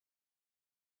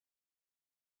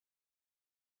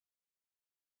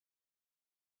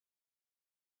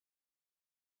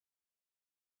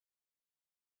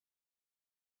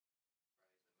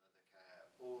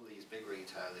all these big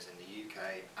retailers in the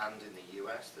UK and in the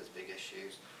US, there's big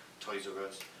issues, Toys R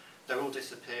Us, they're all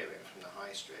disappearing from the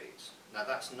high streets. Now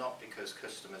that's not because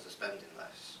customers are spending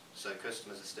less, so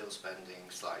customers are still spending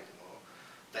slightly more.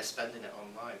 They're spending it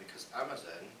online because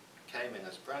Amazon came in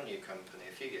as a brand new company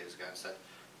a few years ago and said,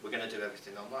 we're going to do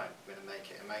everything online, we're going to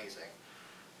make it amazing.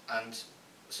 And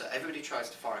so everybody tries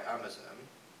to fight Amazon,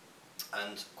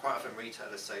 and quite often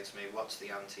retailers say to me, what's the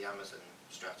anti-Amazon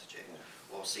strategy?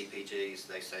 Yeah. Or CPGs,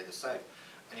 they say the same.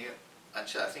 And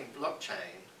actually I think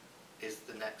blockchain is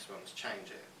the next one to change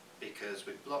it, because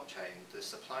with blockchain the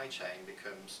supply chain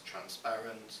becomes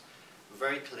transparent,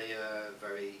 very clear,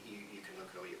 you can look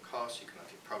at all your costs, you can look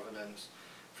at your provenance.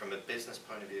 From a business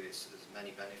point of view, there's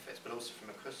many benefits, but also from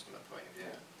a customer point of view.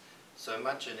 Yeah. So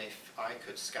imagine if I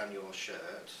could scan your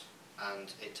shirt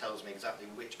and it tells me exactly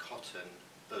which cotton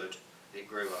bud it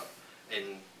grew up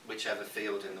in whichever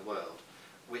field in the world,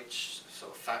 which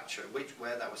sort of factory,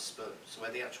 where that was spun, so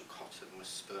where the actual cotton was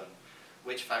spun,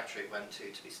 which factory it went to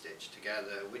be stitched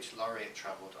together, which lorry it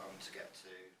travelled on to get to.